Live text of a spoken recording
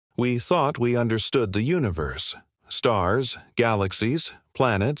We thought we understood the universe, stars, galaxies,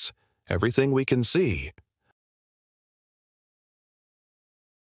 planets, everything we can see.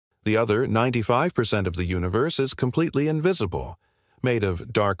 The other 95% of the universe is completely invisible, made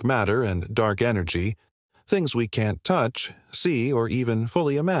of dark matter and dark energy, things we can't touch, see, or even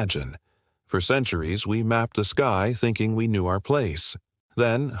fully imagine. For centuries, we mapped the sky thinking we knew our place.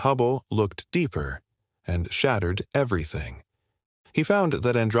 Then Hubble looked deeper and shattered everything. He found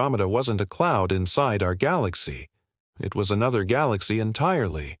that Andromeda wasn't a cloud inside our galaxy. It was another galaxy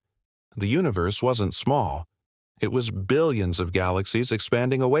entirely. The universe wasn't small. It was billions of galaxies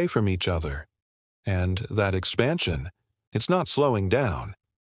expanding away from each other. And that expansion, it's not slowing down.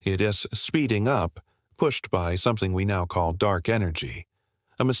 It is speeding up, pushed by something we now call dark energy,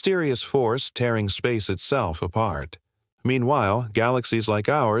 a mysterious force tearing space itself apart. Meanwhile, galaxies like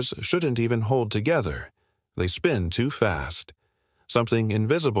ours shouldn't even hold together. They spin too fast. Something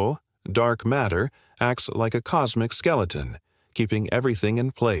invisible, dark matter, acts like a cosmic skeleton, keeping everything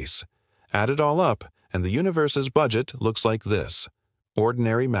in place. Add it all up, and the universe's budget looks like this.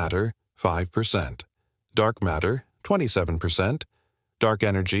 Ordinary matter, 5%. Dark matter, 27%. Dark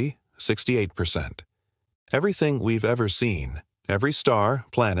energy, 68%. Everything we've ever seen, every star,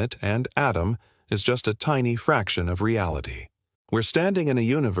 planet, and atom, is just a tiny fraction of reality. We're standing in a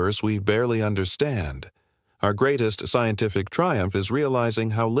universe we barely understand. Our greatest scientific triumph is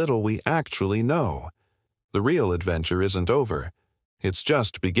realizing how little we actually know. The real adventure isn't over. It's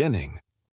just beginning.